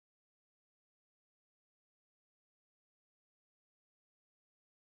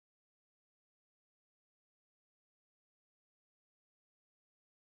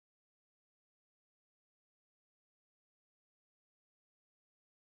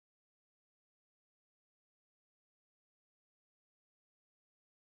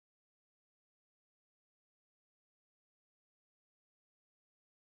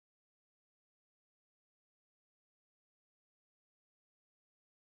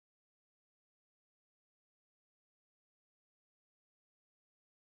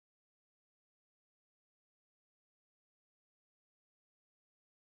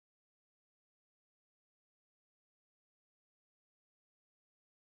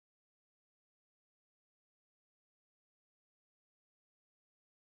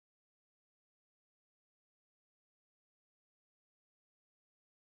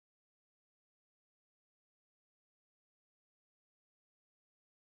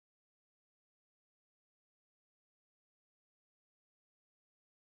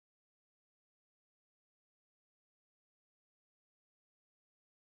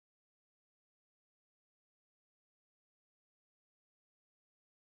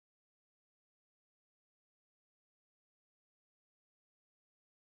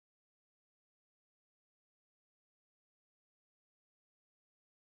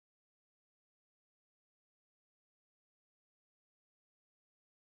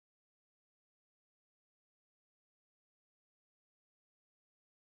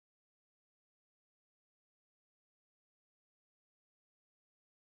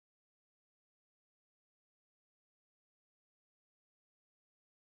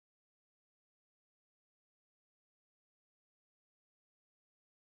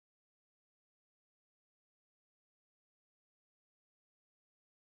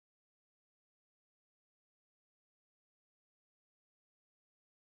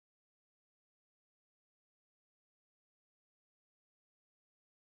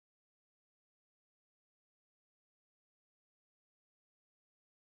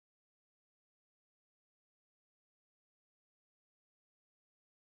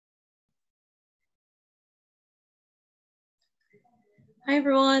Hi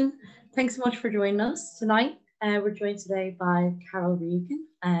everyone, thanks so much for joining us tonight. We're joined today by Carole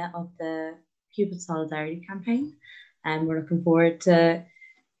of the Cuba Solidarity Campaign, and we're looking forward to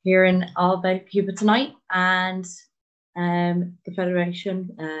hearing all about Cuba tonight and the Federación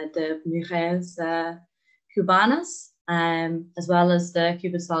de Mujeres Cubanas, as well as the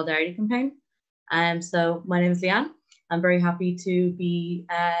Cuba Solidarity Campaign. So my name is Leanne. I'm very happy to be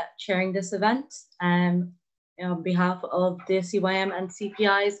chairing this event on behalf of the CYM and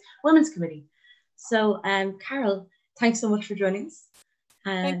CPI's Women's Committee. So Carole, thanks so much for joining us.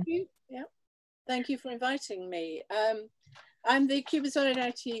 Thank you. Yeah, thank you for inviting me. I'm the Cuba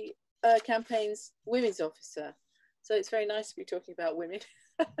Solidarity Campaign's Women's Officer, so it's very nice to be talking about women.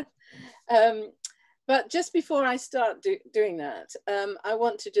 But just before I start doing that, I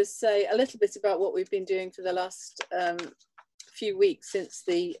want to just say a little bit about what we've been doing for the last few weeks since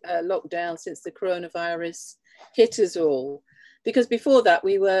the lockdown, since the coronavirus hit us all. Because before that,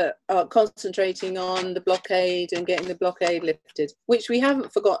 we were concentrating on the blockade and getting the blockade lifted, which we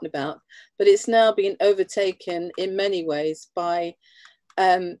haven't forgotten about, but it's now been overtaken in many ways by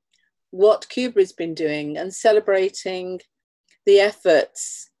what Cuba has been doing and celebrating the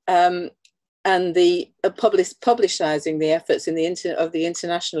efforts and the publicizing the efforts in of the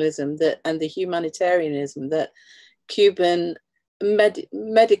internationalism and the humanitarianism that Cuban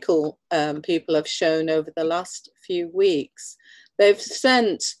medical people have shown over the last few weeks. They've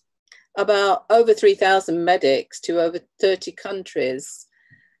sent about over 3,000 medics to over 30 countries,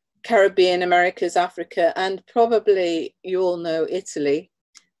 Caribbean, Americas, Africa, and probably you all know Italy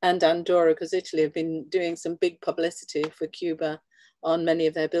and Andorra, because Italy have been doing some big publicity for Cuba on many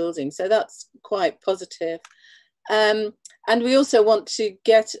of their buildings. So that's quite positive. And we also want to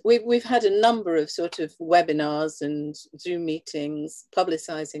we've had a number of sort of webinars and Zoom meetings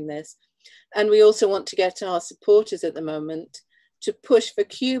publicizing this. And we also want to get our supporters at the moment to push for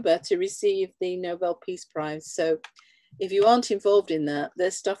Cuba to receive the Nobel Peace Prize. So if you aren't involved in that,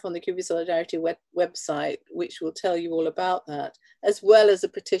 there's stuff on the Cuba Solidarity website, which will tell you all about that, as well as a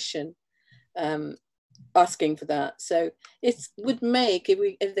petition asking for that. So it would make,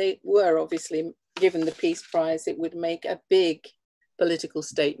 if they were obviously given the Peace Prize, it would make a big political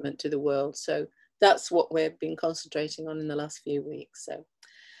statement to the world. So that's what we've been concentrating on in the last few weeks. So,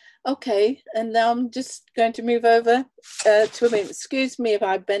 okay, and now I'm just going to move over to a minute. Excuse me if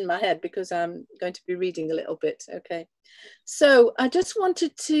I bend my head because I'm going to be reading a little bit, okay. So I just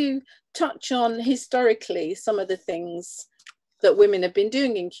wanted to touch on historically some of the things that women have been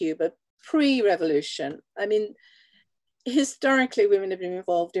doing in Cuba pre-revolution. I mean, historically, women have been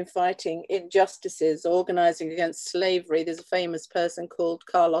involved in fighting injustices, organizing against slavery. There's a famous person called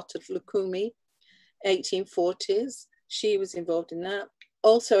Carlotta Lucumi, 1840s. She was involved in that.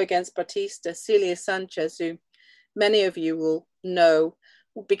 Also against Batista, Celia Sanchez, who many of you will know,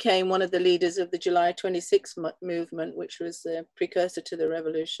 became one of the leaders of the July 26 movement, which was the precursor to the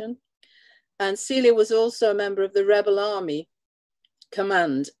revolution. And Celia was also a member of the Rebel Army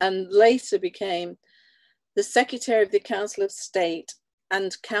Command and later became the Secretary of the Council of State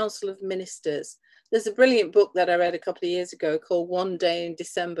and Council of Ministers. There's a brilliant book that I read a couple of years ago called One Day in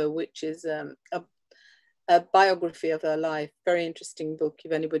December, which is a biography of her life. Very interesting book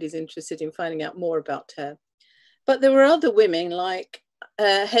if anybody's interested in finding out more about her. But there were other women like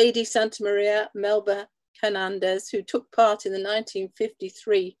Heidi Santamaria, Melba Hernandez, who took part in the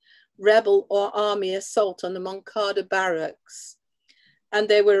 1953 rebel or army assault on the Moncada barracks. And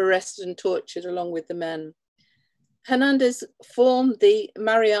they were arrested and tortured along with the men. Hernandez formed the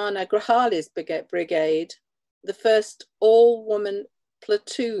Mariana Grajales Brigade, the first all-woman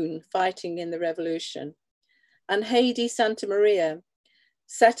platoon fighting in the revolution. And Heidi Santamaria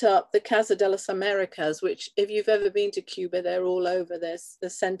set up the Casa de las Americas, which if you've ever been to Cuba, they're all over. There's the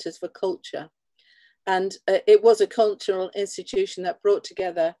centers for culture. And it was a cultural institution that brought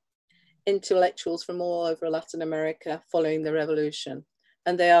together intellectuals from all over Latin America following the revolution.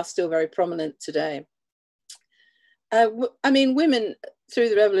 And they are still very prominent today. I mean, women through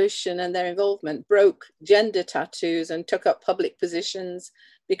the revolution and their involvement broke gender tattoos and took up public positions,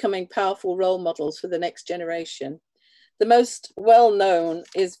 becoming powerful role models for the next generation. The most well-known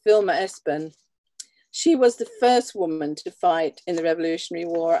is Vilma Espen. She was the first woman to fight in the Revolutionary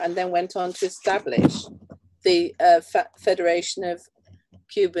War and then went on to establish the Federation of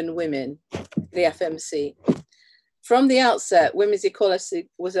Cuban Women, the FMC. From the outset, women's equality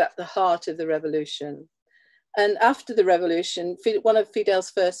was at the heart of the revolution. And after the revolution, one of Fidel's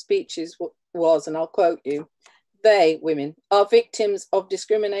first speeches was, and I'll quote you, "They, women, are victims of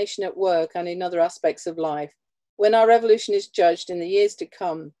discrimination at work and in other aspects of life. When our revolution is judged in the years to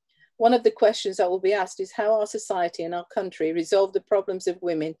come, one of the questions that will be asked is how our society and our country resolve the problems of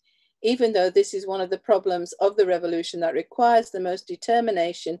women, even though this is one of the problems of the revolution that requires the most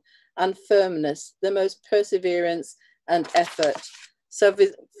determination and firmness, the most perseverance and effort. So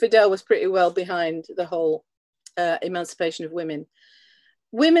Fidel was pretty well behind the whole emancipation of women.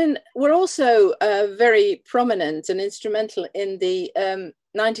 Women were also very prominent and instrumental in the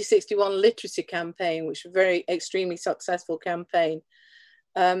 1961 literacy campaign, which was a very extremely successful campaign.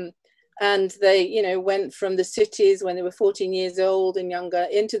 And they, you know, went from the cities when they were 14 years old and younger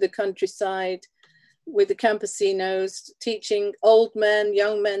into the countryside with the campesinos, teaching old men,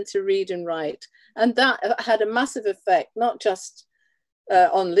 young men to read and write. And that had a massive effect, not just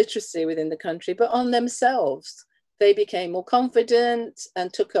on literacy within the country, but on themselves. They became more confident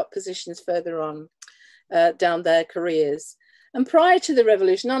and took up positions further on down their careers. And prior to the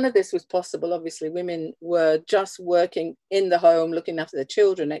revolution, none of this was possible. Obviously, women were just working in the home, looking after their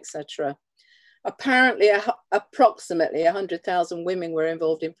children, etc. Apparently, approximately 100,000 women were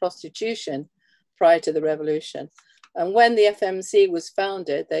involved in prostitution prior to the revolution. And when the FMC was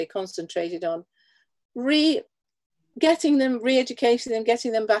founded, they concentrated on re-educating them,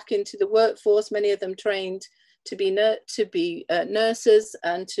 getting them back into the workforce, many of them trained to be nurses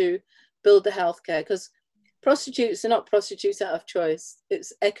and to build the healthcare, because prostitutes are not prostitutes out of choice.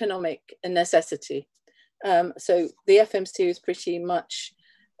 It's economic necessity. So the FMC was pretty much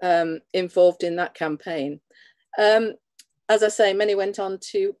involved in that campaign. As I say, many went on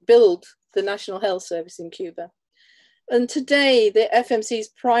to build the National Health Service in Cuba. And today, the FMC's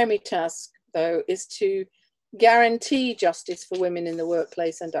primary task, though, is to guarantee justice for women in the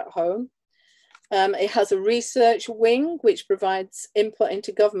workplace and at home. It has a research wing, which provides input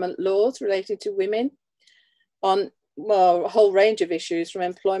into government laws relating to women on, well, a whole range of issues from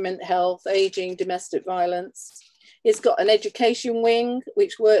employment, health, aging, domestic violence. It's got an education wing,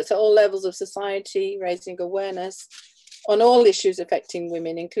 which works at all levels of society, raising awareness on all issues affecting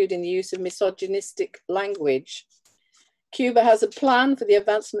women, including the use of misogynistic language. Cuba has a plan for the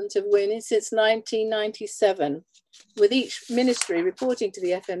advancement of women since 1997, with each ministry reporting to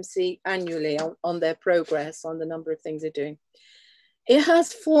the FMC annually on their progress, on the number of things they're doing. It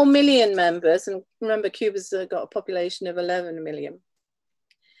has 4 million members, and remember, Cuba's got a population of 11 million.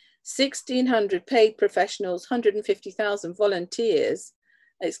 1,600 paid professionals, 150,000 volunteers.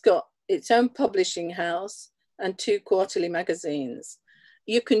 It's got its own publishing house and 2 quarterly magazines.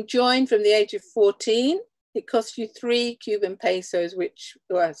 You can join from the age of 14. It costs you 3 Cuban pesos, which,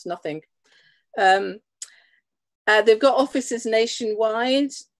 well, it's nothing. They've got offices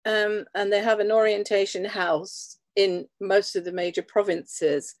nationwide, and they have an orientation house in most of the major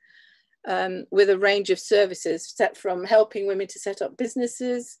provinces, with a range of services set from helping women to set up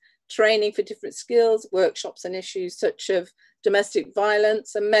businesses, training for different skills, workshops and issues such as domestic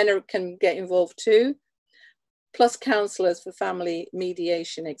violence, and men can get involved too, plus counselors for family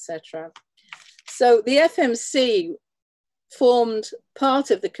mediation, etc. So the FMC formed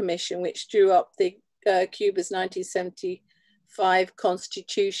part of the commission which drew up the Cuba's 1975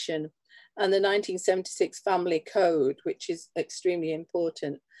 Constitution and the 1976 Family Code, which is extremely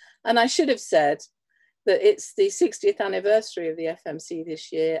important. And I should have said that it's the 60th anniversary of the FMC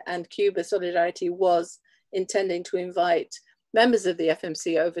this year, and Cuba Solidarity was intending to invite members of the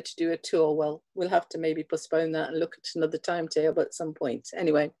FMC over to do a tour. Well, we'll have to maybe postpone that and look at another timetable at some point.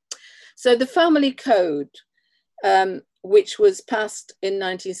 Anyway, so the Family Code, which was passed in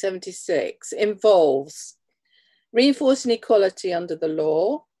 1976, involves reinforcing equality under the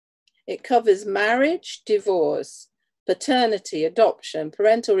law. It covers marriage, divorce, paternity, adoption,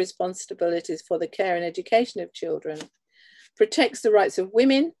 parental responsibilities for the care and education of children, protects the rights of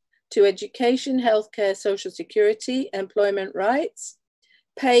women to education, healthcare, social security, employment rights,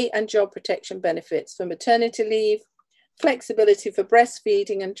 pay and job protection benefits for maternity leave, flexibility for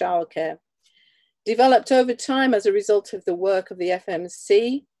breastfeeding and childcare. Developed over time as a result of the work of the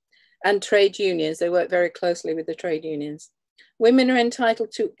FMC and trade unions. They work very closely with the trade unions. Women are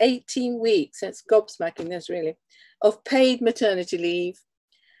entitled to 18 weeks, that's gobsmacking this really, of paid maternity leave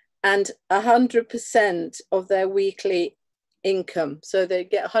and 100% of their weekly income. So they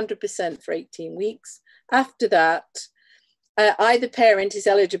get 100% for 18 weeks. After that, either parent is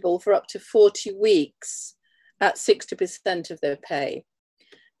eligible for up to 40 weeks at 60% of their pay.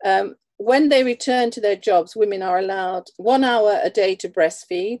 When they return to their jobs, women are allowed 1 hour a day to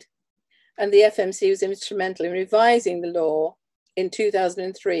breastfeed, and the FMC was instrumental in revising the law in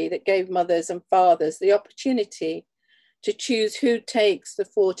 2003 that gave mothers and fathers the opportunity to choose who takes the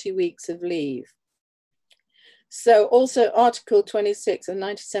 40 weeks of leave. So also Article 26 of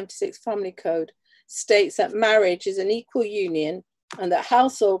 1976 Family Code states that marriage is an equal union and that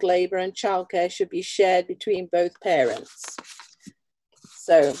household labor and childcare should be shared between both parents.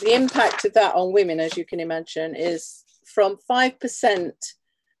 So the impact of that on women, as you can imagine, is from 5%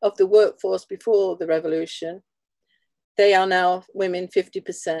 of the workforce before the revolution, they are now women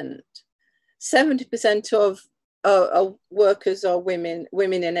 50%. 70% of workers are women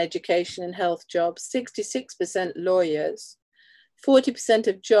in education and health jobs, 66% lawyers, 40%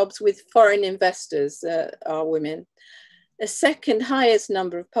 of jobs with foreign investors are women. The second highest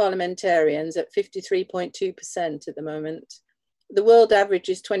number of parliamentarians at 53.2% at the moment. The world average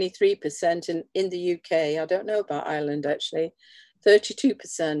is 23%, and in the UK, I don't know about Ireland actually,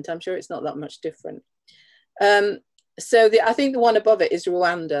 32%. I'm sure it's not that much different. So I think the one above it is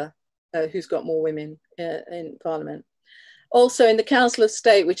Rwanda, who's got more women in Parliament. Also in the Council of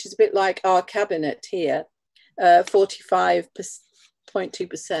State, which is a bit like our cabinet here,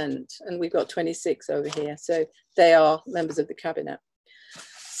 45.2%, and we've got 26 over here. So they are members of the cabinet.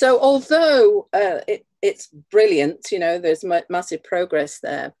 So although it's brilliant, you know, there's massive progress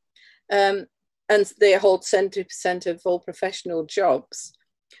there, and they hold 70% of all professional jobs,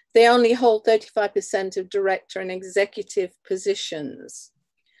 they only hold 35% of director and executive positions.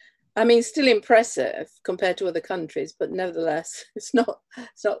 I mean, still impressive compared to other countries, but nevertheless, it's not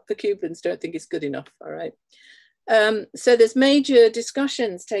the Cubans don't think it's good enough, all right? So there's major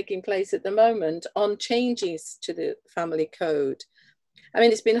discussions taking place at the moment on changes to the family code. I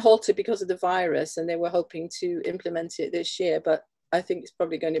mean, it's been halted because of the virus and they were hoping to implement it this year, but I think it's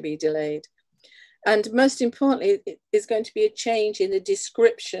probably going to be delayed. And most importantly, it is going to be a change in the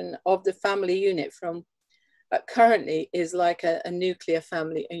description of the family unit from currently is like a nuclear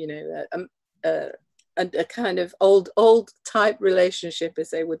family, you know, a kind of old type relationship, as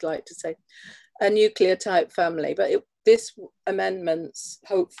they would like to say, a nuclear type family. But this amendments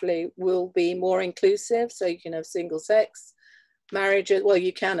hopefully will be more inclusive, so you can have single sex marriages. Well,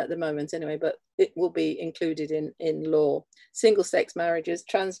 you can at the moment anyway, but it will be included in law. Single sex marriages,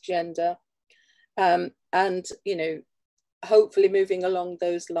 transgender, and, you know, hopefully moving along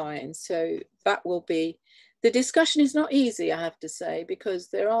those lines. So that will be, the discussion is not easy, I have to say, because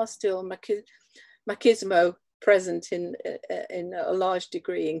there are still machismo present in a large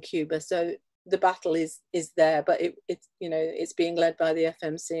degree in Cuba. So the battle is there, but it's, you know, it's being led by the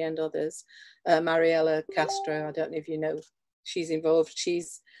FMC and others. Mariela Castro, I don't know if you know, she's involved.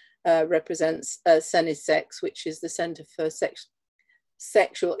 She's represents CENISEX, which is the Center for Sex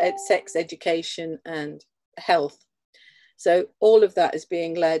Education and Health. So all of that is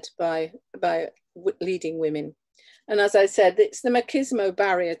being led by leading women. And as I said, it's the machismo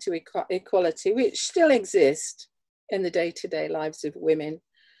barrier to equality, which still exists in the day-to-day lives of women.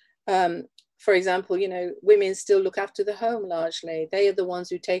 For example, you know, women still look after the home largely. They are the ones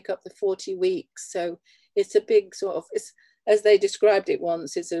who take up the 40 weeks. So it's a big sort of, it's, as they described it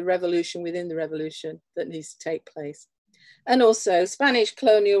once, it's a revolution within the revolution that needs to take place. And also Spanish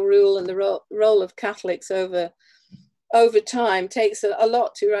colonial rule and the role of Catholics over time takes a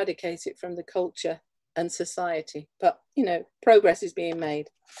lot to eradicate it from the culture and society. But, you know, progress is being made.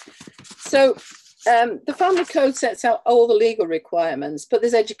 So the family code sets out all the legal requirements, but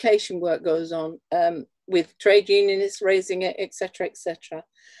there's education work goes on with trade unionists raising it, etc., etc.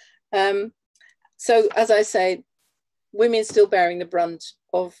 So as I say, women still bearing the brunt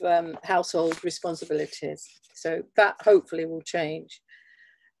of household responsibilities. So that hopefully will change.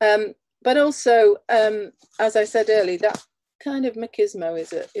 But also, as I said earlier, that kind of machismo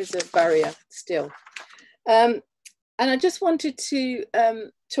is a barrier still. And I just wanted to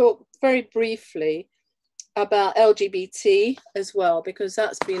talk very briefly about LGBT as well, because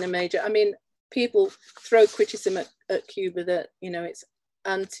that's been a major, I mean, people throw criticism at Cuba that, you know, it's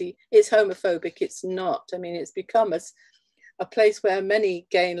homophobic. It's not. I mean, it's become a place where many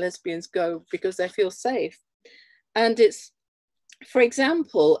gay and lesbians go because they feel safe. And it's, for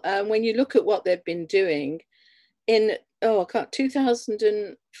example, when you look at what they've been doing in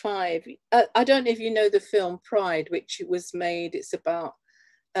 2005, I don't know if you know the film Pride, which was made. It's about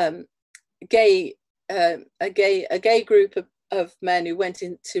a gay group of men who went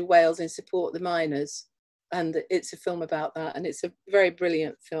into Wales in support of the miners, and it's a film about that, and it's a very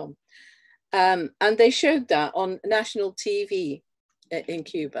brilliant film. And they showed that on national TV in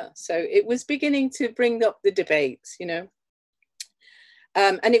Cuba, so it was beginning to bring up the debates, you know.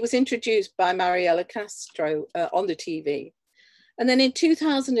 And it was introduced by Mariela Castro on the TV. And then in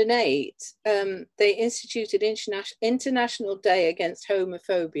 2008, they instituted International Day Against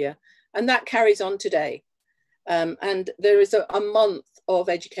Homophobia, and that carries on today. And there is a month of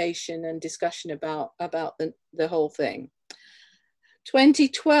education and discussion about the whole thing.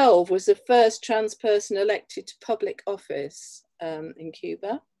 2012 was the first trans person elected to public office. in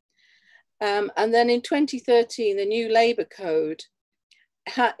Cuba. And then in 2013, the new Labour Code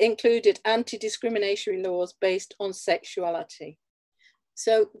included anti-discriminatory laws based on sexuality.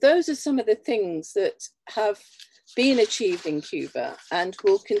 So those are some of the things that have been achieved in Cuba and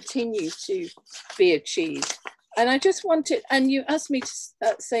will continue to be achieved. And I just wanted, and you asked me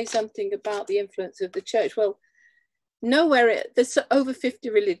to say something about the influence of the church. Well, there's over 50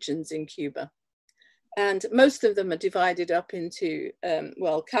 religions in Cuba. And most of them are divided up into,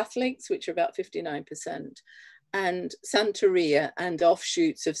 Catholics, which are about 59%, and Santeria and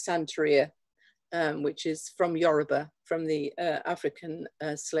offshoots of Santeria, which is from Yoruba, from the African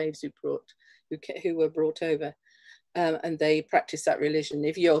slaves who were brought over. And they practice that religion.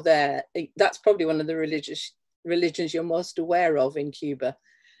 If you're there, that's probably one of the religions you're most aware of in Cuba.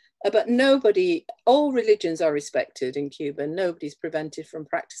 But all religions are respected in Cuba. Nobody's prevented from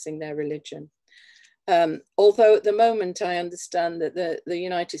practicing their religion. Although at the moment I understand that the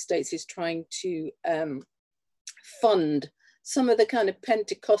United States is trying to fund some of the kind of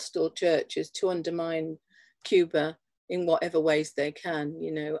Pentecostal churches to undermine Cuba in whatever ways they can,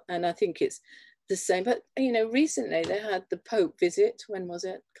 and I think it's the same. But, recently they had the Pope visit, when was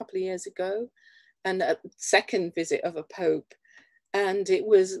it? A couple of years ago, and a second visit of a Pope. And it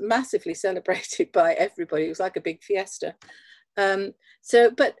was massively celebrated by everybody. It was like a big fiesta.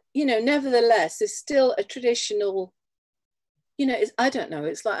 But, nevertheless, there's still a traditional, I don't know.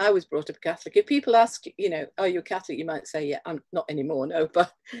 It's like I was brought up Catholic. If people ask, are you a Catholic? You might say, yeah, I'm not anymore. No,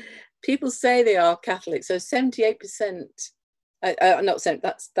 but people say they are Catholic. So 78%,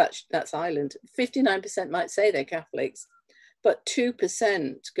 that's Ireland. 59% might say they're Catholics, but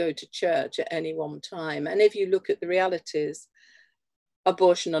 2% go to church at any one time. And if you look at the realities,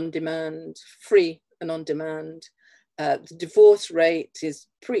 abortion on demand, free and on demand, the divorce rate is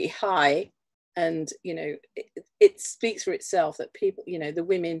pretty high. And, it speaks for itself that people, the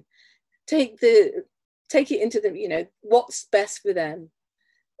women take it into them, what's best for them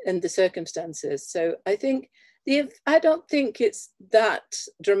and the circumstances. So I think I don't think it's that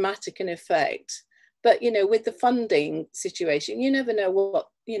dramatic an effect, but, with the funding situation, you never know what,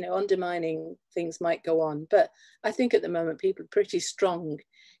 undermining things might go on. But I think at the moment, people are pretty strong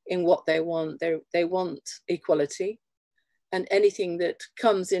in what they want. They want equality. And anything that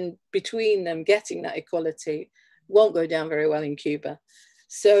comes in between them getting that equality won't go down very well in Cuba.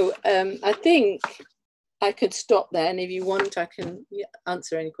 So I think I could stop there. And if you want, I can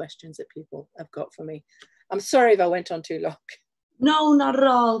answer any questions that people have got for me. I'm sorry if I went on too long. No, not at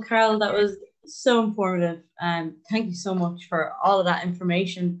all, Carole. That was so informative. Thank you so much for all of that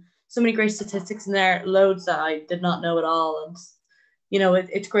information. So many great statistics in there, loads that I did not know at all. And,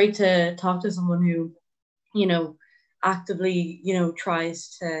 it's great to talk to someone who, actively,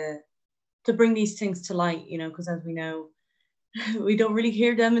 tries to bring these things to light, because as we know, we don't really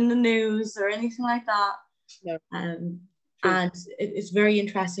hear them in the news or anything like that. No. And it's very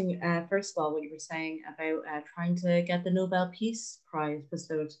interesting, first of all, what you were saying about trying to get the Nobel Peace Prize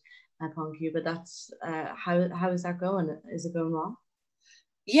bestowed upon Cuba. That's how is that going? Is it going well?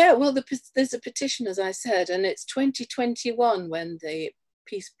 Yeah, well, there's a petition, as I said, and it's 2021 when the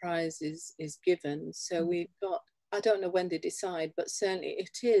Peace Prize is given. So we've got, I don't know when they decide, but certainly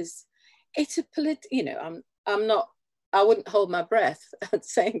it's a I wouldn't hold my breath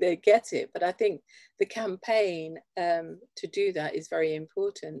saying they get it, but I think the campaign to do that is very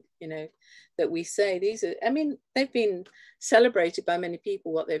important, that we say they've been celebrated by many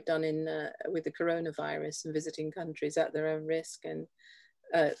people, what they've done with the coronavirus and visiting countries at their own risk. And,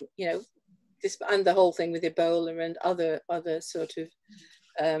 and the whole thing with Ebola and other sort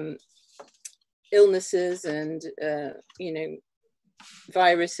of illnesses and,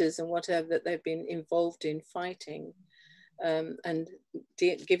 viruses and whatever that they've been involved in fighting. And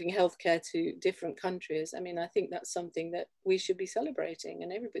giving healthcare to different countries. I think that's something that we should be celebrating,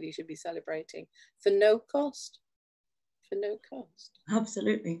 and everybody should be celebrating for no cost. For no cost.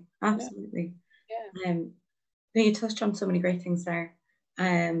 Absolutely. Yeah. I think you touched on so many great things there.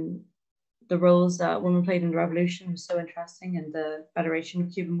 The roles that women played in the revolution was so interesting, and the Federation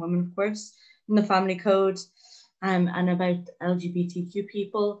of Cuban Women, of course, and the family code, and about LGBTQ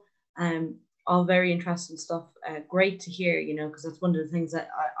people. All very interesting stuff. Great to hear, because that's one of the things that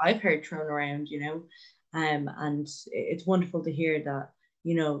I've heard thrown around, and it's wonderful to hear that,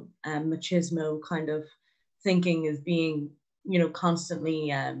 machismo kind of thinking is being,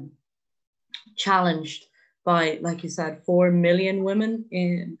 constantly challenged by, like you said, 4 million women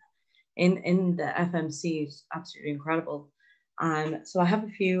in the FMC. Is absolutely incredible. So I have a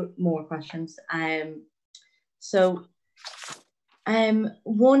few more questions. So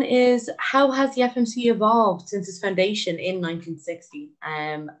One is, how has the FMC evolved since its foundation in 1960?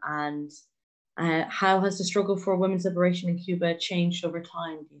 And how has the struggle for women's liberation in Cuba changed over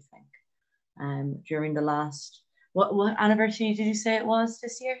time, do you think? During the last, what anniversary did you say it was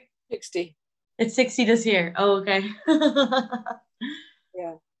this year? 60. It's 60 this year. Oh, okay.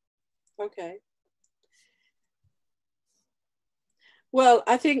 Yeah. Okay. Well,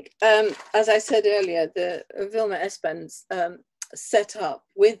 I think, as I said earlier, the Vilma Espens set up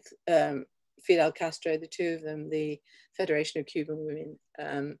with Fidel Castro, the two of them, the Federation of Cuban Women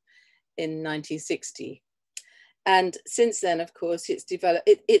in 1960. And since then, of course, it's developed,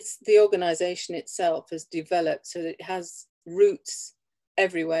 it's the organization itself has developed so that it has roots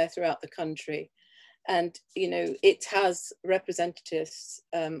everywhere throughout the country. And, you know, it has representatives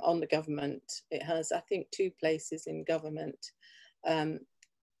on the government. It has, I think, 2 places in government, and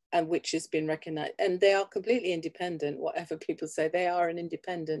which has been recognized. And they are completely independent, whatever people say. They are an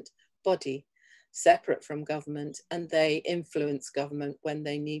independent body, separate from government, and they influence government when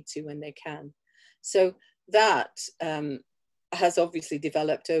they need to, when they can. So that has obviously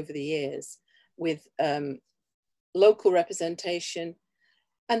developed over the years with local representation,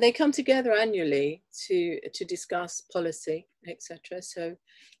 and they come together annually to discuss policy, etc. So,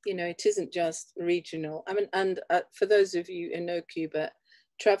 you know, it isn't just regional. I mean, and for those of you who know Cuba,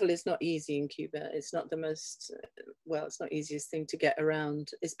 travel is not easy in Cuba. It's not the most, well, it's not easiest thing to get around.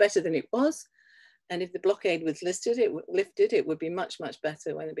 It's better than it was. And if the blockade was lifted, it would be much, much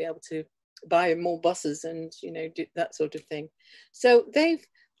better when they'd be able to buy more buses and, you know, do that sort of thing. So they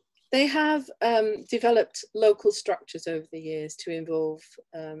have developed local structures over the years to involve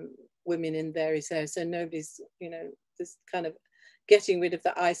women in various areas. So nobody's, you know, this kind of getting rid of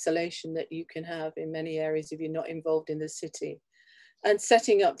the isolation that you can have in many areas if you're not involved in the city. And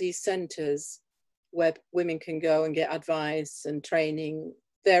setting up these centers where women can go and get advice and training,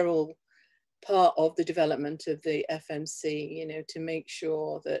 they're all part of the development of the FMC, you know, to make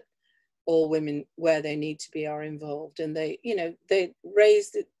sure that all women where they need to be are involved. And they, you know, they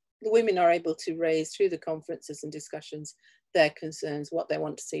raise the women are able to raise through the conferences and discussions their concerns, what they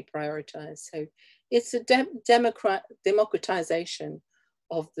want to see prioritized. So it's a democratization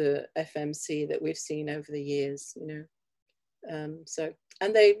of the FMC that we've seen over the years, you know. So,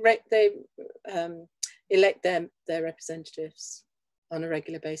 and they elect their representatives on a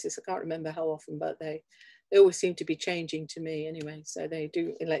regular basis. I can't remember how often, but they always seem to be changing to me anyway. So they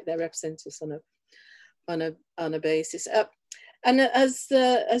do elect their representatives on a basis. And as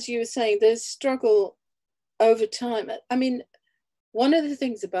you were saying, there's struggle over time. I mean, one of the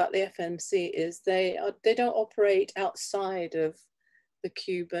things about the FMC is they don't operate outside of the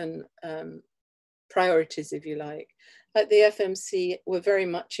Cuban priorities, if you like. Like the FMC were very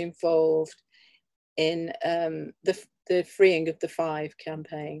much involved in the freeing of the 5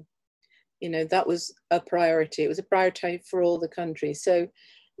 campaign. You know, that was a priority. It was a priority for all the countries. So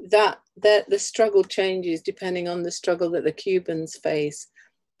that the struggle changes depending on the struggle that the Cubans face,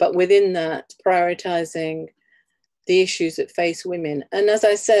 but within that, prioritizing the issues that face women. And as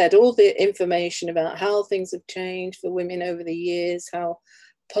I said, all the information about how things have changed for women over the years, how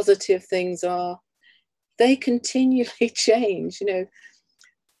positive things are, they continually change. You know,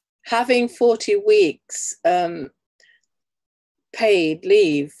 having 40 weeks paid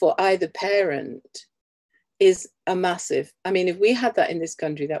leave for either parent is a massive, I mean, if we had that in this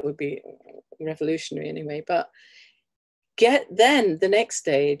country, that would be revolutionary anyway. But then the next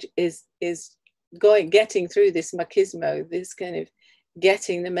stage is getting through this machismo, this kind of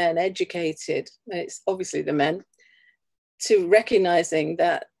getting the men educated, and it's obviously the men, to recognizing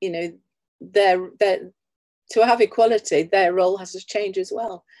that, you know, to have equality, their role has to change as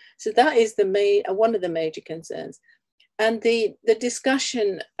well. So that is one of the major concerns. And the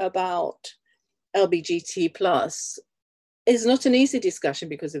discussion about LBGT plus is not an easy discussion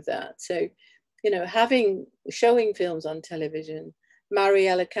because of that. So, you know, showing films on television,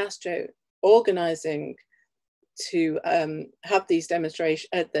 Mariela Castro organizing to have these demonstrations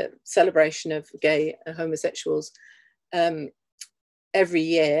at the celebration of gay and homosexuals every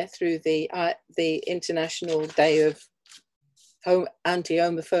year through the International Day of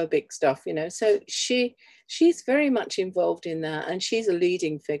Anti-Homophobic stuff, you know. So she's very much involved in that, and she's a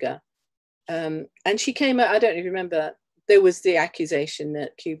leading figure. And she came out, I don't even remember, there was the accusation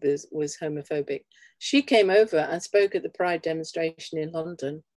that Cuba was homophobic. She came over and spoke at the Pride demonstration in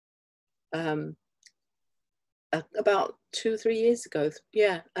London about 2 or 3 years ago,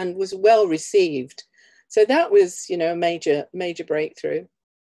 yeah, and was well received. So that was, you know, a major breakthrough.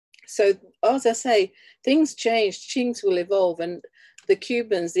 So as I say, things change, things will evolve, and the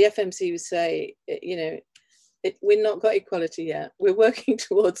Cubans, the FMC would say, you know, we're not got equality yet. We're working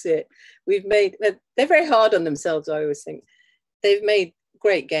towards it. They're very hard on themselves, I always think. They've made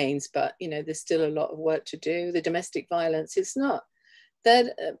great gains, but there's still a lot of work to do. The domestic violence,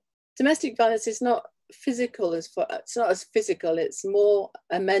 domestic violence is not physical it's not as physical, it's more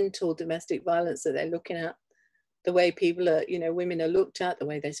a mental domestic violence that they're looking at. The way people are, women are looked at, the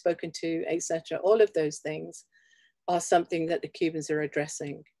way they're spoken to, etc. All of those things are something that the Cubans are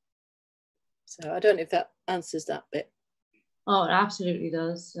addressing. So I don't know if that answers that bit. Oh, it absolutely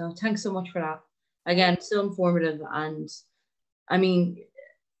does. So thanks so much for that. Again, so informative, and I mean,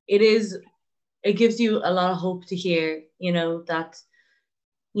 it gives you a lot of hope to hear, that,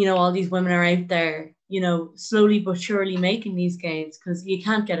 all these women are out there, slowly but surely making these gains, because you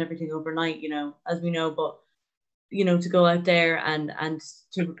can't get everything overnight, as we know, but, to go out there and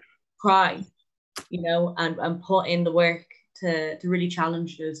to cry, and put in the work to really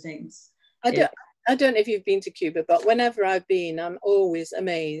challenge those things. I don't know if you've been to Cuba, but whenever I've been, I'm always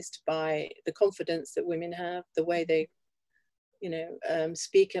amazed by the confidence that women have, the way they,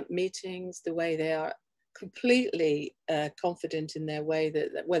 speak at meetings, the way they are completely confident in their way,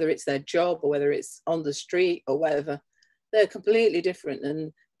 that whether it's their job or whether it's on the street or whatever, they're completely different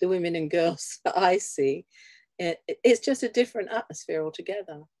than the women and girls that I see. It's just a different atmosphere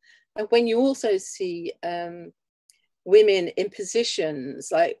altogether. And when you also see women in positions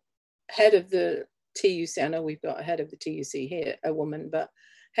like head of the TUC, I know we've got a head of the TUC here, a woman, but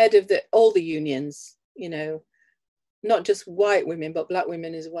head of all the unions, not just white women, but black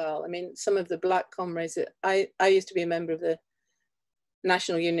women as well. I mean, some of the black comrades, I used to be a member of the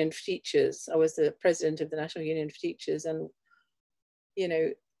National Union of Teachers. I was the president of the National Union of Teachers. And,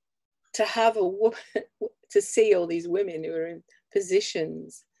 to have a woman, to see all these women who are in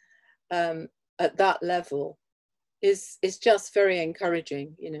positions at that level is just very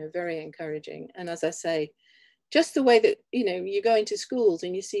encouraging, very encouraging. And as I say, just the way that, you go into schools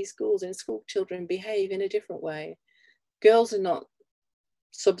and you see schools and school children behave in a different way. Girls are not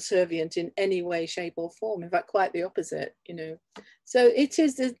subservient in any way, shape or form. In fact, quite the opposite, So it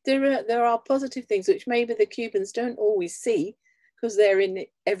is, there are positive things which maybe the Cubans don't always see because they're in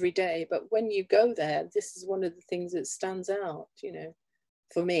it every day. But when you go there, this is one of the things that stands out,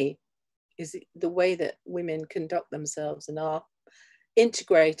 for me, is the way that women conduct themselves and are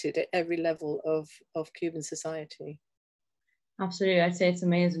integrated at every level of Cuban society. Absolutely. I'd say it's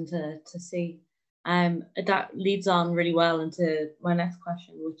amazing to see. That leads on really well into my next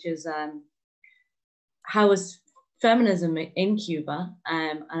question, which is how is feminism in Cuba,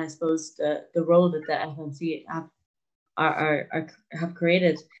 and I suppose the role that the FMC have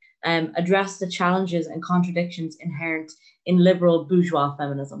created, address the challenges and contradictions inherent in liberal bourgeois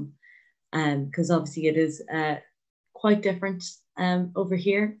feminism, because obviously it is quite different over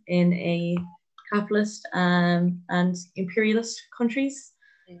here in a capitalist and imperialist countries.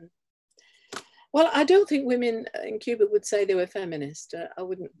 Mm. Well, I don't think women in Cuba would say they were feminist. I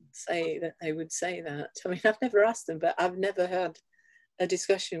wouldn't say that they would say that. I mean, I've never asked them, but I've never had a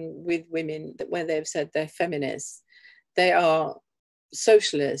discussion with women where they've said they're feminists. They are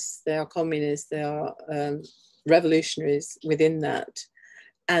socialists, they are communists, they are revolutionaries within that.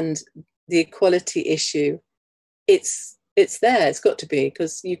 And the equality issue, it's there, it's got to be,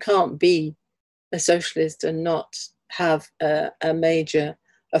 because you can't be a socialist and not have a major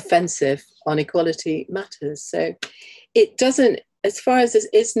offensive on equality matters. So it doesn't, as far as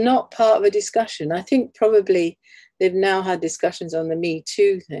it's not part of a discussion. I think probably they've now had discussions on the Me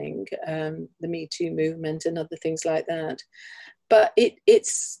Too thing, the Me Too movement and other things like that. But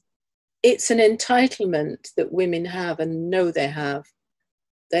it's an entitlement that women have and know they have.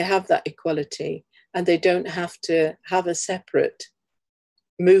 They have that equality and they don't have to have a separate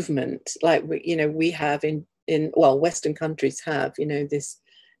movement like we have in Western countries have, this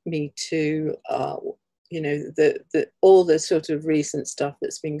Me Too, the all the sort of recent stuff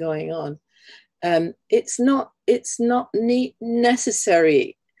that's been going on. It's not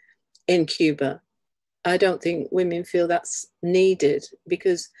necessary in Cuba. I don't think women feel that's needed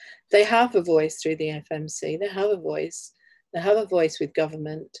because they have a voice through the FMC. They have a voice. They have a voice with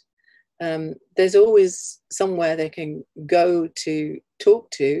government. There's always somewhere they can go to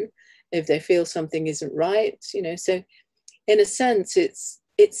talk to if they feel something isn't right. So in a sense,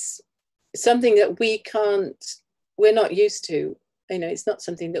 it's something that we're not used to. It's not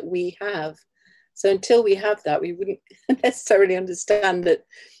something that we have. So until we have that, we wouldn't necessarily understand that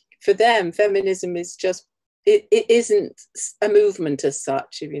for them, feminism is just, it isn't a movement as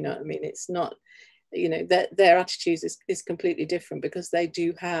such, if you know what I mean. It's not, their attitudes is completely different because they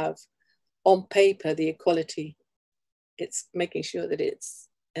do have on paper the equality. It's making sure that it's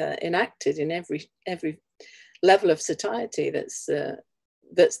enacted in every level of satiety that's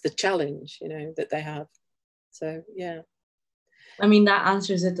the challenge, you know, that they have. So yeah. I mean, that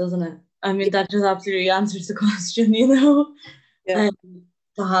answers it, doesn't it? I mean, that just absolutely answers the question, you know. Yeah.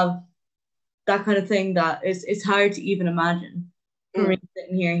 To have that kind of thing, that is, it's hard to even imagine. For me,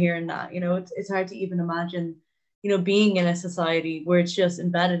 sitting here hearing that, you know, it's hard to even imagine, you know, being in a society where it's just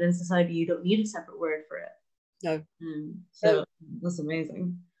embedded in society. You don't need a separate word for it. No. So that's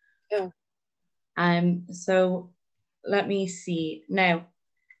amazing. Yeah. So let me see. Now,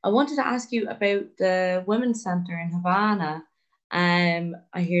 I wanted to ask you about the Women's Centre in Havana.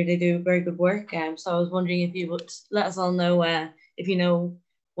 I hear they do very good work. So I was wondering if you would let us all know if you know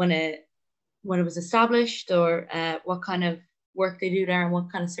when it was established, or what kind of work they do there and what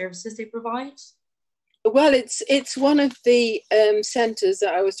kind of services they provide. Well, it's one of the centres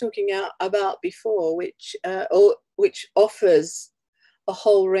that I was talking about before, which offers a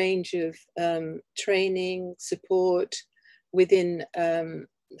whole range of training, support within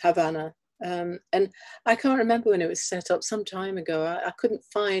Havana. And I can't remember when it was set up, some time ago. I couldn't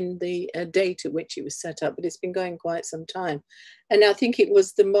find the date at which it was set up, but it's been going quite some time. And I think it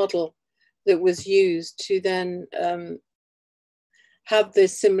was the model that was used to then have the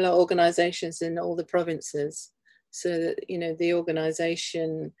similar organizations in all the provinces. So that, you know, the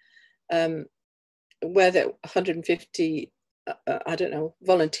organization where the 150, I don't know,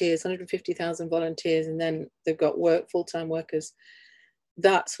 volunteers, 150,000 volunteers, and then they've got full-time workers.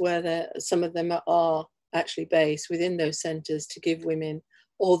 That's where some of them are actually based within those centres to give women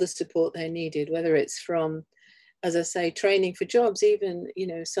all the support they needed, whether it's from, as I say, training for jobs, even, you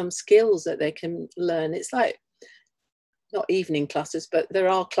know, some skills that they can learn. It's like, not evening classes, but there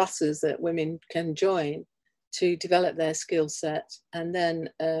are classes that women can join to develop their skill set and then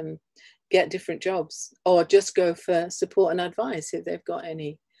get different jobs, or just go for support and advice if they've got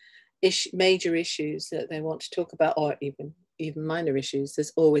any major issues that they want to talk about, or even minor issues.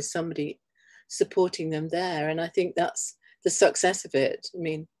 There's always somebody supporting them there. And I think that's the success of it. I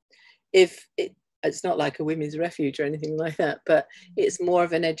mean, it's not like a women's refuge or anything like that, but it's more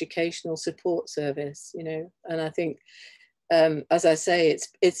of an educational support service, you know. And I think, as I say,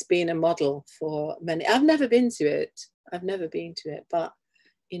 it's been a model for many. I've never been to it, but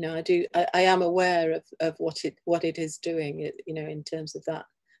you know, I am aware of what it is doing, you know, in terms of that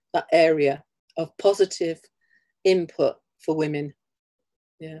area of positive input for women.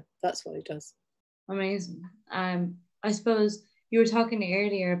 Yeah, that's what it does. Amazing. I suppose you were talking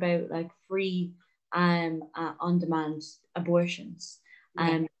earlier about like free on-demand abortions.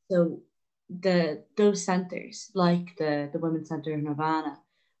 So those centers, like the Women's Centre in Havana,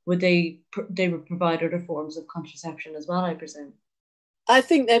 would they would provide other forms of contraception as well, I presume? I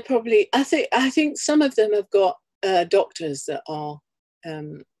think they're probably, I think some of them have got doctors that are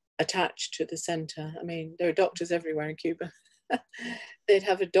attached to the centre. I mean, there are doctors everywhere in Cuba. They'd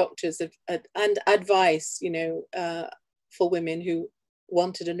have doctors and advice, you know, for women who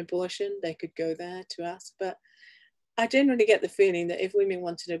wanted an abortion. They could go there to ask. But I generally get the feeling that if women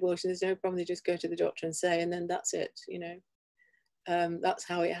wanted an abortion, there's no problem. They just go to the doctor and say, and then that's it, you know. That's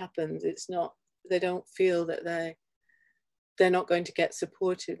how it happens. It's not, they don't feel that they're not going to get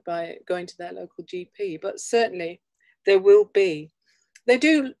supported by going to their local GP. But certainly there will be. They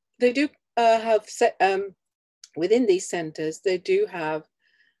do have within these centres, they do have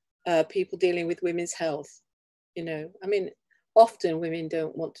people dealing with women's health. You know, I mean, often women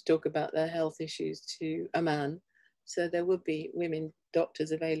don't want to talk about their health issues to a man, so there would be women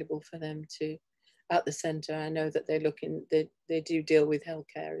doctors available for them to at the centre. I know that they do deal with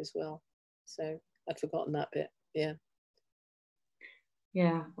healthcare as well. So I'd forgotten that bit. Yeah.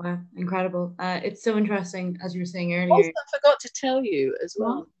 Yeah, wow, incredible. It's so interesting, as you were saying earlier. Also, I forgot to tell you as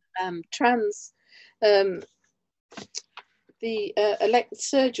well, the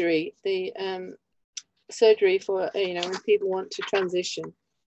surgery, surgery for, you know, when people want to transition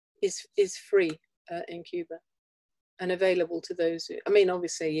is free in Cuba and available to those who, I mean,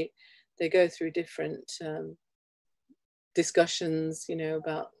 obviously they go through different discussions, you know,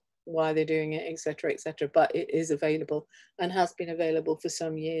 about why they're doing it, etc., etc. But it is available and has been available for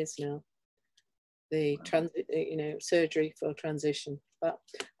some years now. The surgery for transition. But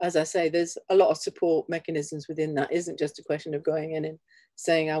as I say, there's a lot of support mechanisms within that. It isn't just a question of going in and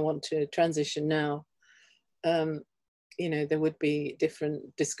saying I want to transition now. You know, there would be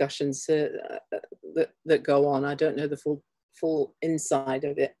different discussions that go on. I don't know the full inside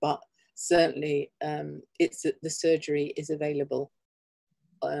of it, but certainly the surgery is available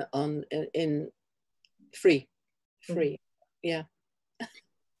in free. Yeah.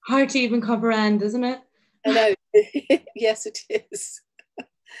 Hard to even comprehend, isn't it? I know. Yes, it is.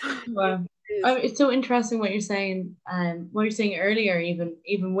 Wow. It's so interesting what you're saying. What you're saying earlier,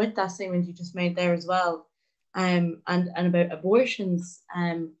 even with that statement you just made there as well, and about abortions,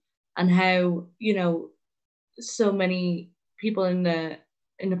 and how, you know, so many people in the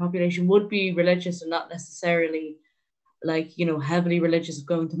population would be religious and not necessarily, like, you know, heavily religious of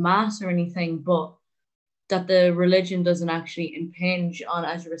going to mass or anything, but that the religion doesn't actually impinge on,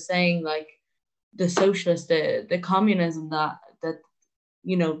 as you were saying, like the socialist, the communism that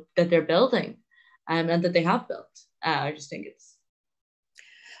you know that they're building, and that they have built. I just think it's.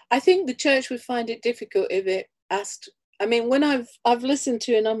 I think the church would find it difficult if it asked. I mean, when I've listened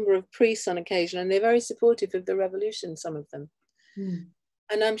to a number of priests on occasion, and they're very supportive of the revolution, some of them,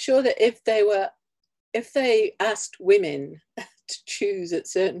 and I'm sure that if they asked women to choose at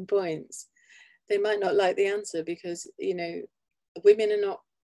certain points, they might not like the answer, because, you know, women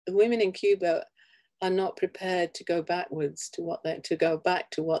in Cuba are not prepared to go backwards to go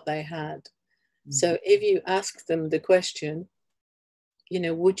back to what they had. So if you ask them the question, you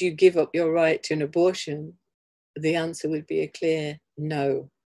know, would you give up your right to an abortion? The answer would be a clear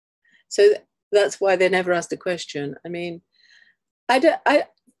no. So that's why they never asked the question. I mean,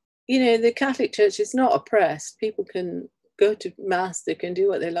 you know, the Catholic Church is not oppressed. People can go to mass, they can do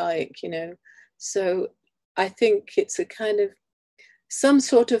what they like, you know. So I think it's a kind of some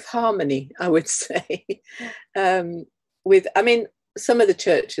sort of harmony, I would say. With, I mean, some of the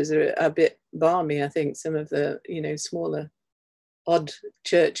churches are a bit balmy. I think some of the, you know, smaller, odd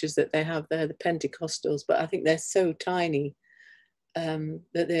churches that they have there, the Pentecostals, but I think they're so tiny that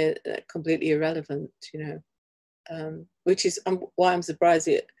they're completely irrelevant, you know, which is why I'm surprised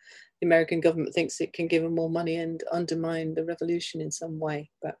that the American government thinks it can give them more money and undermine the revolution in some way.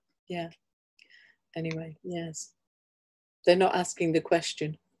 But yeah, anyway, yes. They're not asking the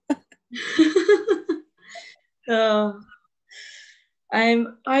question. Let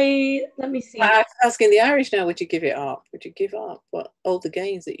me see. I'm asking the Irish now, would you give it up? Would you give up all the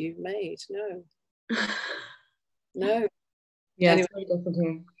gains that you've made? No. No. Yeah, anyway. it's very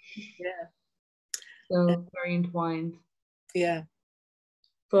different here. Yeah. So very entwined. Yeah.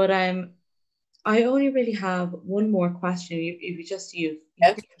 But I only really have one more question. You've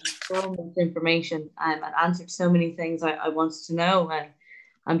given so much information and answered so many things I wanted to know, and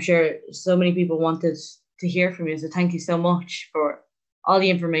I'm sure so many people wanted to hear from you. So thank you so much for all the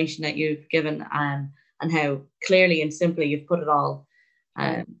information that you've given, and how clearly and simply you've put it all,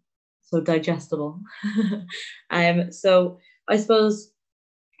 so digestible. So I suppose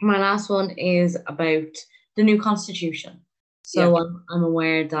my last one is about the new constitution. So I'm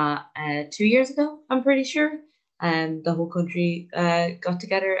aware that 2 years ago, I'm pretty sure, the whole country got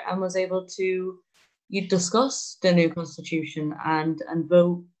together and was able to discuss the new constitution and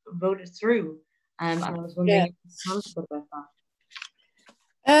vote it through. And I was wondering if you could tell us about that.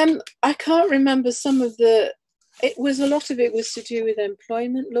 I can't remember some of the. A lot of it was to do with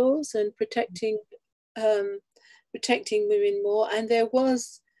employment laws and protecting women more, and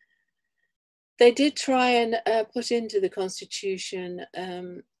they did try and put into the constitution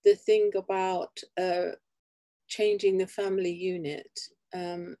the thing about changing the family unit,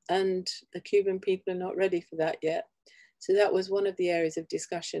 and the Cuban people are not ready for that yet. So that was one of the areas of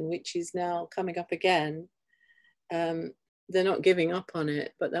discussion, which is now coming up again. They're not giving up on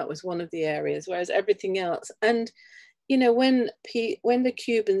it, but that was one of the areas, whereas everything else. And, you know, when the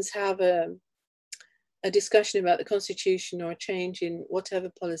Cubans have a discussion about the constitution or a change in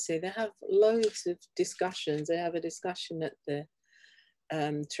whatever policy, they have loads of discussions. They have a discussion at the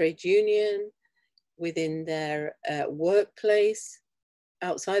trade union, within their workplace,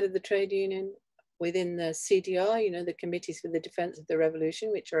 outside of the trade union, within the CDR, you know, the Committees for the Defense of the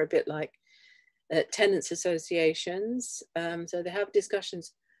Revolution, which are a bit like tenants associations. So they have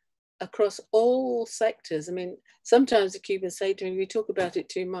discussions across all sectors. I mean, sometimes the Cubans say to me, we talk about it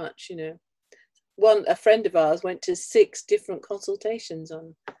too much, you know. A friend of ours went to 6 different consultations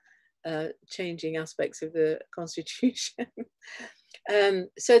on changing aspects of the constitution.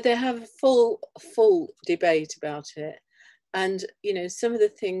 So they have a full debate about it. And, you know, some of the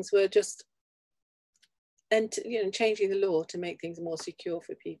things were just, changing the law to make things more secure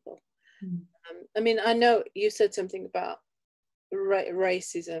for people. I mean, I know you said something about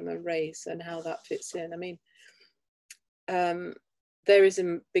racism and race and how that fits in. I mean, there is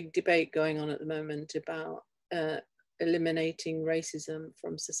a big debate going on at the moment about eliminating racism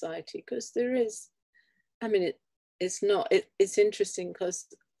from society, because there is, I mean, it's interesting because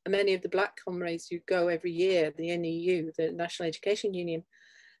many of the Black comrades who go every year, the NEU, the National Education Union,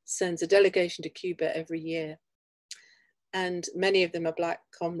 sends a delegation to Cuba every year. And many of them are Black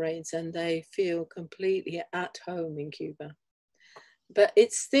comrades, and they feel completely at home in Cuba. but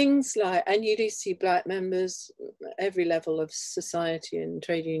it's things like, and you do see Black members every level of society and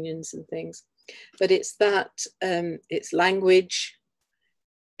trade unions and things, but it's that, it's language,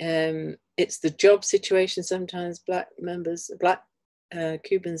 it's the job situation. Sometimes Black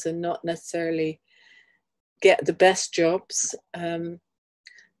Cubans are not necessarily get the best jobs.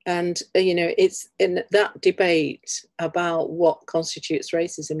 And, it's in that debate about what constitutes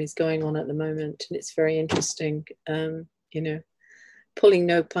racism is going on at the moment. And it's very interesting, pulling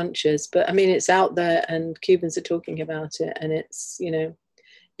no punches. But I mean, it's out there and Cubans are talking about it. And it's,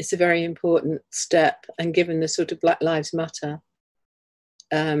 it's a very important step. And given the sort of Black Lives Matter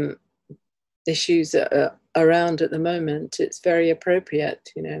issues that are around at the moment, it's very appropriate,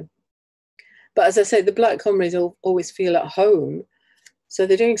 But as I say, the Black comrades always feel at home. So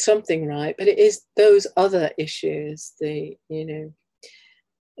they're doing something right, but it is those other issues, as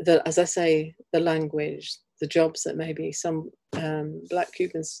I say, the language, the jobs that maybe some Black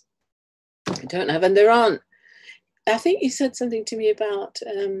Cubans don't have. And there aren't, I think you said something to me about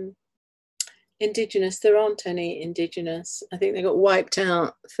Indigenous. There aren't any Indigenous. I think they got wiped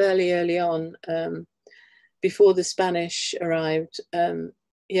out fairly early on, before the Spanish arrived. That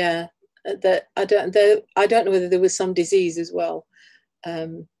I don't know whether there was some disease as well.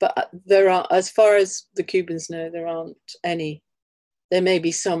 But there are, as far as the Cubans know, there aren't any. There may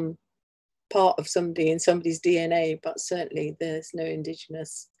be some part of somebody in somebody's DNA, but certainly there's no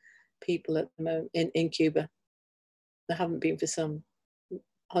Indigenous people at the moment in Cuba. There haven't been for some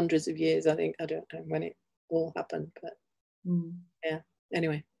hundreds of years, I think. I don't know when it all happened, but yeah.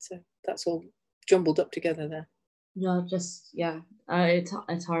 Anyway, so that's all jumbled up together there. No,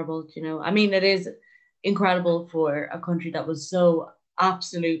 it's horrible, I mean, it is incredible for a country that was so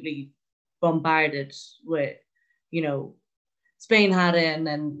absolutely bombarded with, Spain had it, and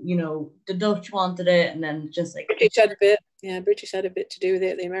then, the Dutch wanted it, and then just like British had a bit, British had a bit to do with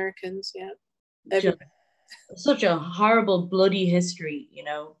it, the Americans, such a horrible, bloody history,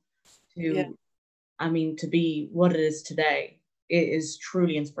 to be what it is today. It is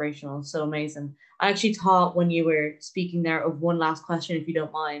truly inspirational, so amazing. I actually thought when you were speaking there of one last question, if you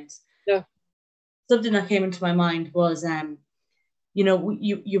don't mind. No. Something that came into my mind was,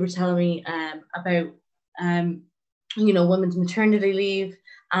 you were telling me about, women's maternity leave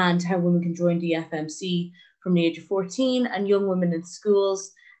and how women can join the FMC from the age of 14, and young women in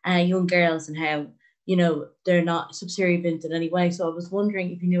schools, young girls, and how, they're not subservient in any way. So I was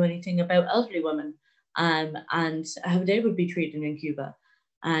wondering if you knew anything about elderly women, and how they would be treated in Cuba,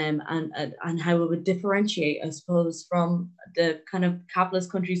 and how it would differentiate, I suppose, from the kind of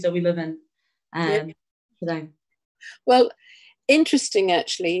capitalist countries that we live in today. Well, interesting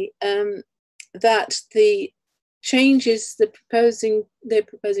actually, that they're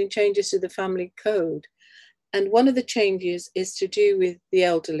proposing changes to the family code. And one of the changes is to do with the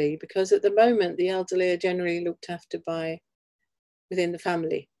elderly, because at the moment the elderly are generally looked after within the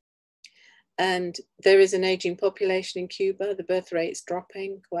family. And there is an aging population in Cuba. The birth rate's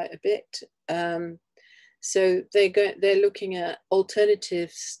dropping quite a bit. So they're looking at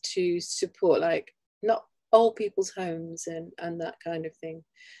alternatives to support, like not old people's homes and that kind of thing.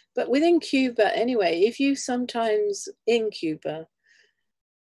 But within Cuba, anyway, if you sometimes in Cuba,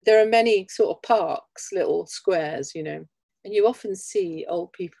 there are many sort of parks, little squares, and you often see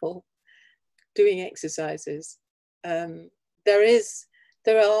old people doing exercises. There's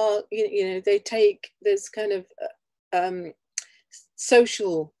kind of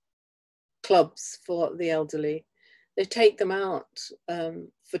social clubs for the elderly. They take them out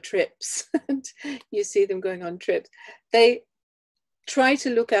for trips, and you see them going on trips. They try to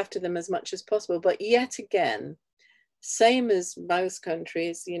look after them as much as possible, but yet again, same as most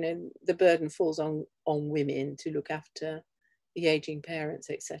countries, the burden falls on women to look after the aging parents,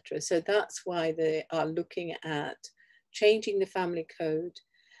 etc. So that's why they are looking at changing the family code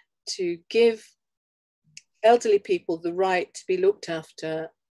to give elderly people the right to be looked after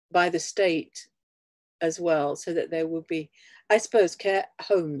by the state as well, so that there will be, I suppose, care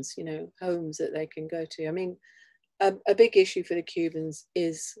homes, homes that they can go to. I mean, a big issue for the Cubans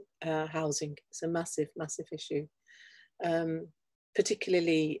is housing. It's a massive, massive issue,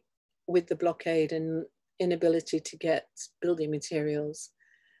 particularly with the blockade and inability to get building materials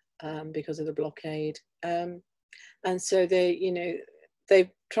because of the blockade. And so they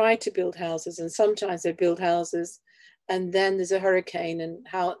try to build houses, and sometimes they build houses and then there's a hurricane, and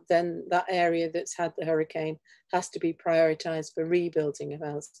then that area that's had the hurricane has to be prioritized for rebuilding of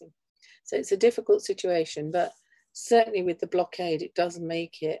housing. So it's a difficult situation, but certainly with the blockade, it does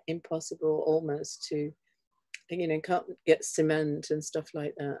make it impossible almost to, can't get cement and stuff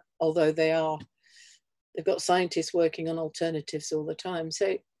like that, although they are they've got scientists working on alternatives all the time.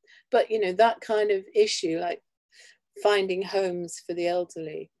 So, but you know, that kind of issue, like finding homes for the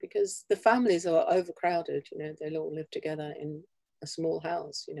elderly, because the families are overcrowded, you know, they all live together in a small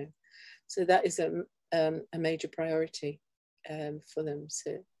house, you know. So that is a major priority for them,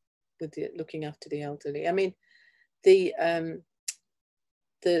 so with looking after the elderly. I mean, the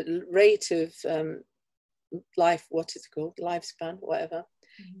rate of life, what is it called, lifespan, whatever,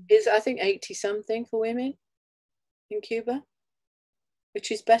 is I think 80 something for women in Cuba,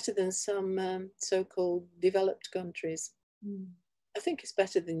 which is better than some so-called developed countries. I think it's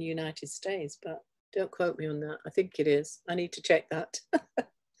better than the United States, but don't quote me on that. I think it is. I need to check that.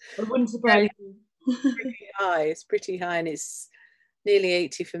 It wouldn't surprise me. Pretty high. It's pretty high, and it's nearly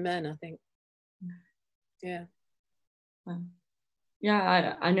 80 for men, I think. Yeah.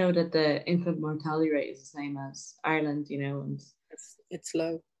 Yeah, I know that the infant mortality rate is the same as Ireland, you know, and it's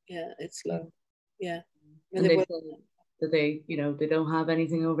low. Yeah, it's low. Yeah. And they say that they, you know, they don't have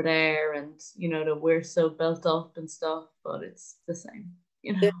anything over there, and you know that we're so built up and stuff, but it's the same,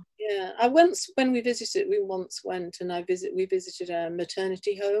 you know. Yeah. When we once went and we visited a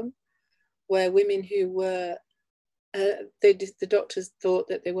maternity home where women who were the doctors thought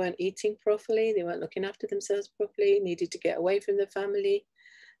that they weren't eating properly, they weren't looking after themselves properly, needed to get away from the family,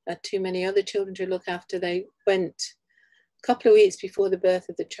 had too many other children to look after. They went a couple of weeks before the birth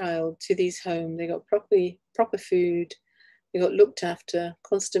of the child to these homes. They got proper food, they got looked after,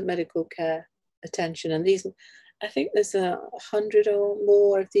 constant medical care, attention. And these, I think there's 100 or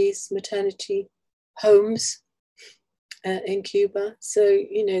more of these maternity homes in Cuba. So,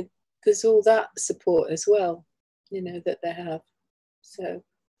 you know, there's all that support as well, you know, that they have. So,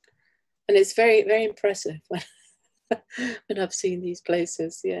 and it's very, very impressive when, when I've seen these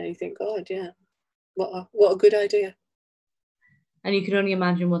places. Yeah, you think, God, yeah, what a good idea. And you can only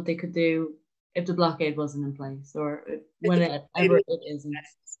imagine what they could do if the blockade wasn't in place, or whenever it isn't.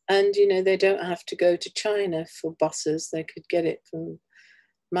 And, you know, they don't have to go to China for buses. They could get it from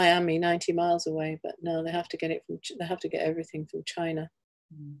Miami, 90 miles away, but no, they have to get everything from China.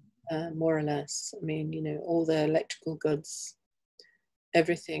 More or less. I mean, you know, all their electrical goods,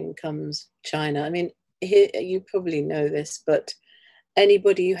 everything comes China. I mean, here, you probably know this, but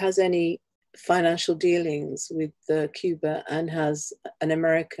anybody who has any financial dealings with Cuba and has an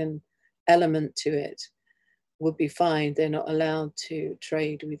American element to it would be fined. They're not allowed to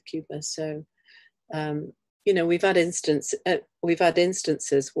trade with Cuba. So, you know, we've had instances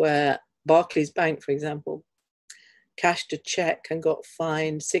where Barclays Bank, for example, cashed a check and got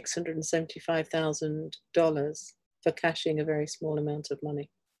fined $675,000 for cashing a very small amount of money.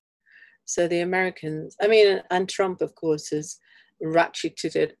 So the Americans, I mean, and Trump, of course, has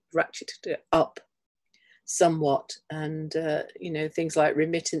ratcheted it up somewhat. And, you know, things like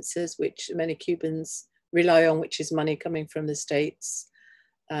remittances, which many Cubans rely on, which is money coming from the States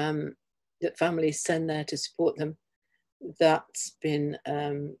that families send there to support them. That's been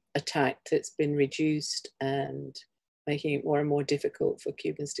attacked, it's been reduced, and making it more and more difficult for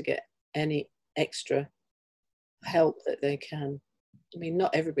Cubans to get any extra help that they can. I mean,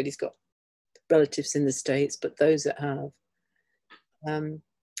 not everybody's got relatives in the States, but those that have,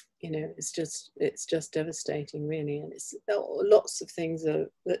 you know, it's just devastating, really. And it's lots of things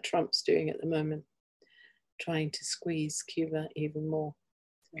that Trump's doing at the moment, trying to squeeze Cuba even more.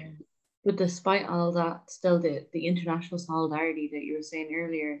 So. But despite all that, still the international solidarity that you were saying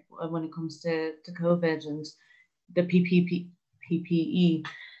earlier, when it comes to COVID and the PPE,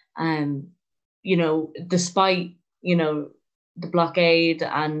 you know, despite, you know, the blockade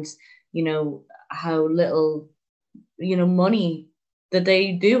and, you know, how little, you know, money that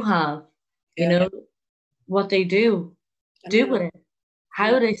they do have, you know, what they do with it,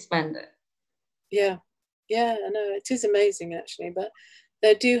 how they spend it. Yeah, I know, it is amazing actually, but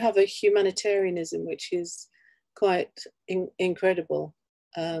they do have a humanitarianism which is quite incredible.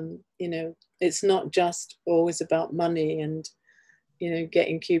 You know, it's not just always about money and, you know,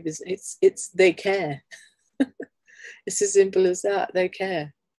 getting Cubans. It's they care. It's as simple as that. They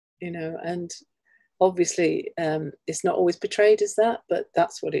care, you know, and obviously it's not always portrayed as that, but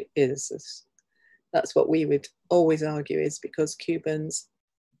that's what it is. That's what we would always argue, is because Cubans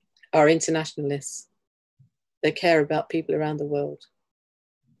are internationalists. They care about people around the world.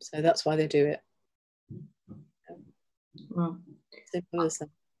 So that's why they do it. Well, simple as that.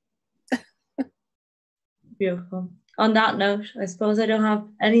 Beautiful. On that note, I suppose I don't have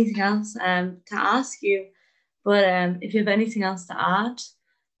anything else to ask you, but if you have anything else to add,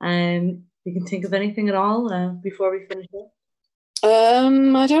 you can think of anything at all before we finish up.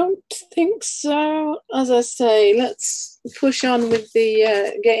 I don't think so. As I say, let's push on with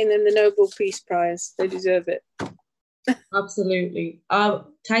the getting them the Nobel Peace Prize. They deserve it. Absolutely.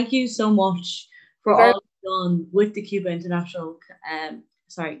 Thank you so much for all you've done with the Cuba International,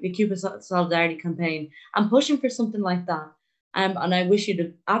 the Cuba Solidarity Campaign, and pushing for something like that. And I wish you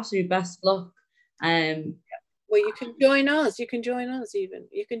the absolute best luck. Well, you can join us. You can join us even.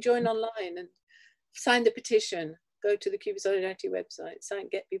 You can join online and sign the petition. Go to the Cuba Solidarity website.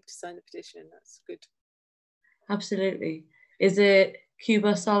 Get people to sign the petition. That's good. Absolutely. Is it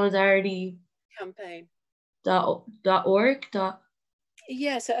Cuba Solidarity Campaign .org?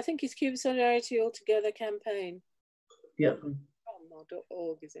 Yes, I think it's Cuba Solidarity Altogether Campaign. Yeah.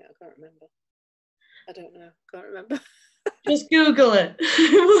 .org, is it? I can't remember. I don't know. Can't remember. Just Google it.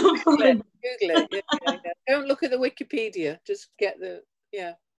 Google it. Yeah. Don't look at the Wikipedia. Just get the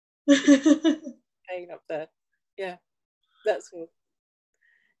hang up there. Yeah, that's all.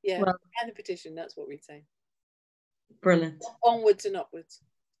 Yeah, well, and the petition. That's what we'd say. Brilliant. Onwards and upwards.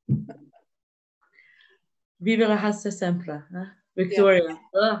 Viva la Hasta siempre, Victoria.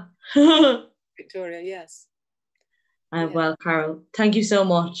 Yeah. Victoria, yes. Well, Carole, thank you so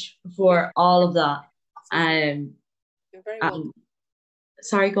much for all of that. You're very welcome.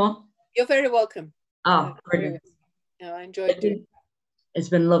 Sorry, go on. You're very welcome. Oh, brilliant. No, I enjoyed it. It's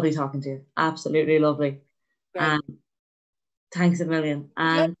been lovely talking to you. Absolutely lovely. Thanks a million.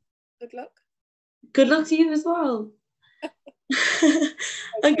 And good luck. Good luck to you as well.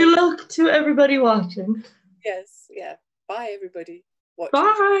 And good luck to everybody watching. Yes, yeah. Bye, everybody. Watching.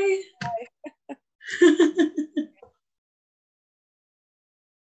 Bye. Bye.